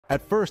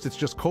At first, it's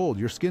just cold,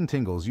 your skin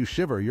tingles, you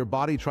shiver, your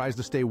body tries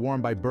to stay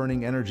warm by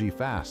burning energy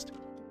fast.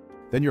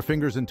 Then your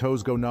fingers and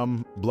toes go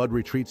numb, blood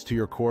retreats to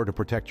your core to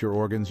protect your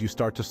organs, you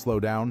start to slow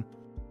down.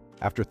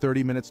 After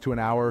 30 minutes to an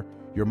hour,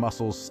 your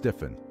muscles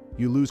stiffen.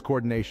 You lose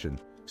coordination,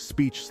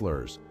 speech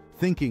slurs,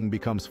 thinking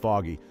becomes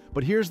foggy.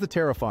 But here's the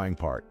terrifying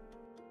part.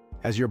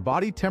 As your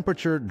body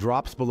temperature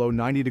drops below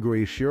 90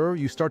 degrees, sure,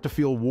 you start to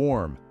feel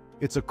warm.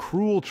 It's a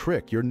cruel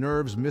trick, your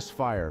nerves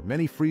misfire.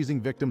 Many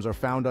freezing victims are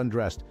found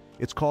undressed.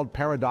 It's called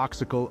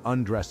paradoxical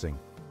undressing.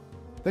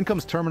 Then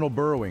comes terminal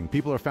burrowing.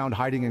 People are found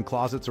hiding in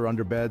closets or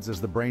under beds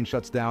as the brain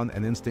shuts down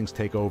and instincts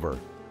take over.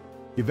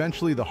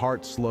 Eventually, the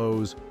heart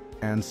slows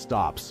and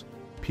stops.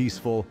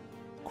 Peaceful,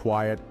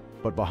 quiet,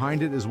 but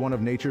behind it is one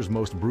of nature's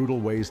most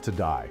brutal ways to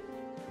die.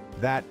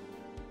 That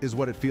is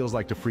what it feels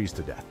like to freeze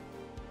to death.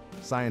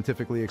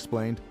 Scientifically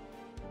explained.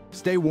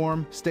 Stay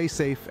warm, stay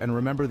safe, and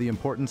remember the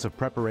importance of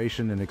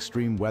preparation in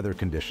extreme weather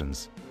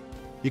conditions.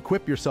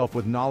 Equip yourself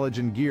with knowledge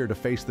and gear to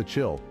face the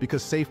chill,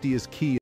 because safety is key.